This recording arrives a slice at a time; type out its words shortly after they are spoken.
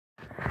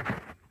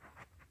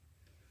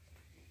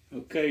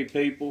Okay,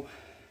 people,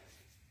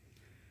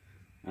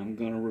 I'm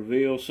going to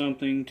reveal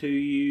something to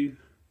you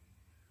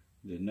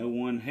that no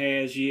one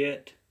has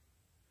yet.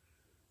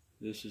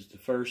 This is the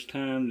first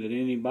time that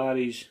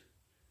anybody's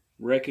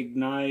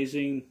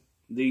recognizing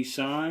these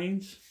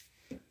signs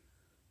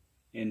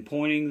and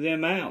pointing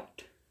them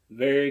out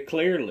very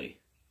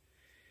clearly.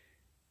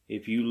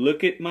 If you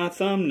look at my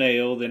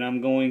thumbnail that I'm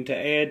going to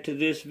add to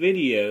this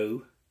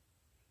video,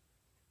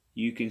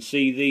 you can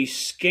see these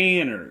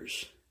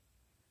scanners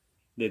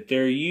that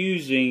they're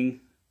using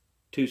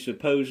to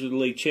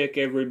supposedly check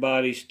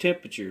everybody's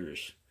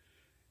temperatures.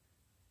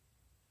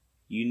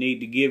 You need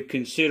to give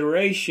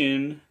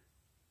consideration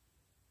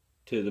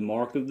to the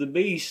mark of the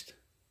beast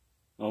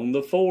on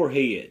the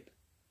forehead.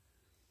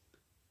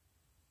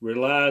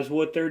 Realize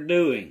what they're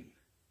doing.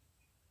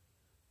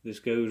 This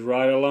goes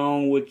right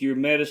along with your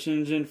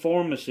medicines and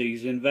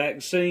pharmacies and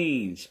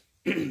vaccines.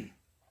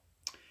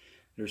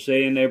 They're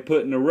saying they're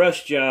putting a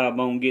rush job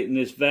on getting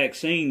this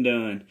vaccine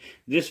done.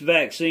 This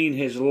vaccine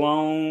has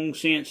long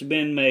since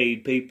been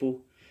made,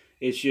 people.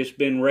 It's just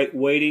been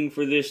waiting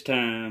for this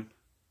time.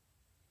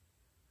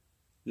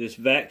 This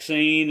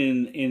vaccine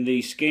and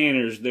these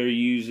scanners they're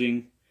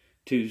using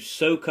to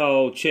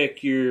so-called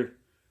check your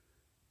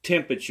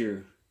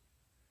temperature.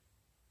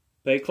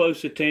 Pay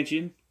close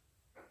attention.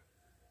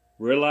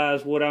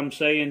 Realize what I'm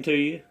saying to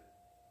you.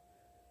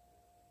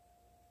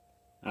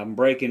 I'm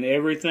breaking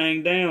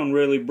everything down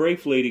really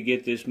briefly to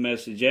get this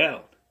message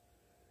out.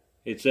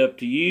 It's up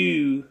to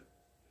you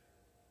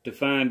to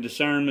find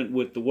discernment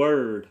with the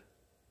word.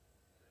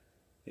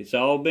 It's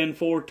all been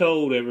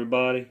foretold,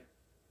 everybody.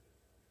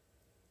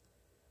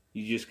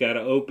 You just got to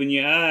open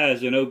your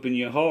eyes and open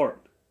your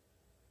heart.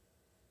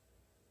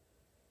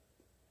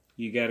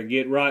 You got to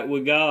get right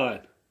with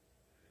God.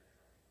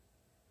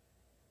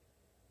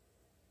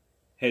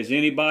 Has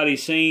anybody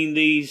seen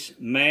these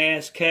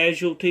mass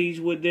casualties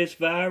with this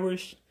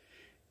virus?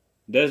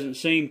 Doesn't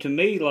seem to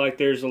me like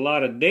there's a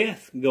lot of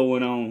death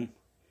going on.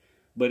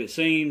 But it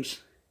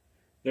seems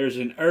there's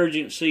an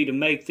urgency to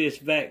make this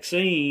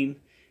vaccine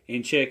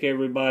and check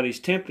everybody's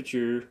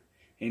temperature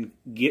and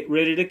get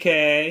rid of the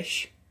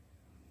cash.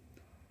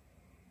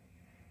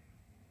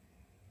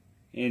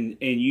 And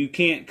you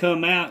can't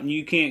come out and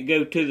you can't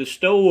go to the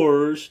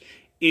stores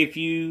if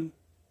you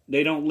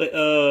don't let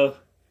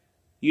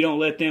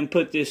them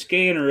put this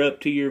scanner up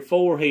to your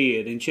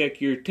forehead and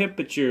check your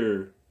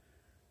temperature.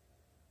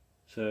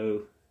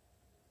 So,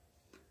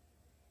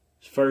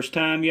 it's the first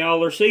time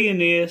y'all are seeing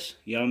this.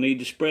 Y'all need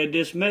to spread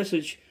this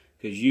message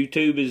because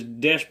YouTube is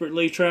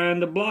desperately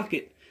trying to block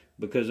it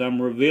because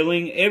I'm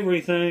revealing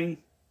everything.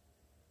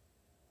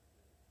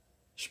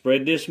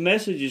 Spread this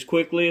message as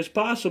quickly as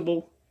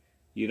possible.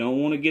 You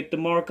don't want to get the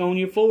mark on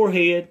your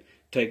forehead.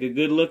 Take a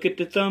good look at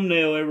the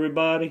thumbnail,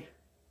 everybody.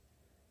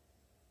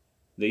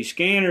 These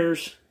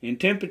scanners and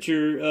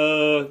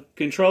temperature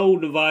control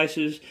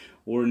devices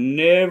were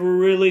never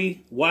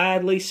really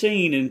widely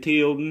seen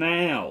until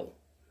now.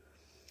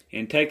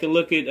 And take a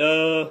look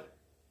at,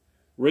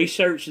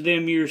 research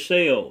them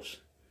yourselves.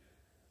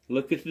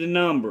 Look at the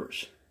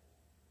numbers.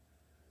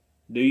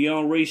 Do your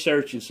own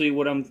research and see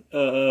what I'm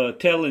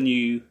telling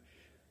you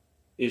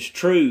is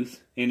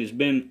truth and has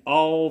been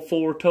all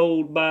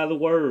foretold by the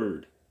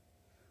word.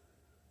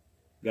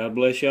 God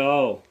bless you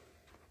all.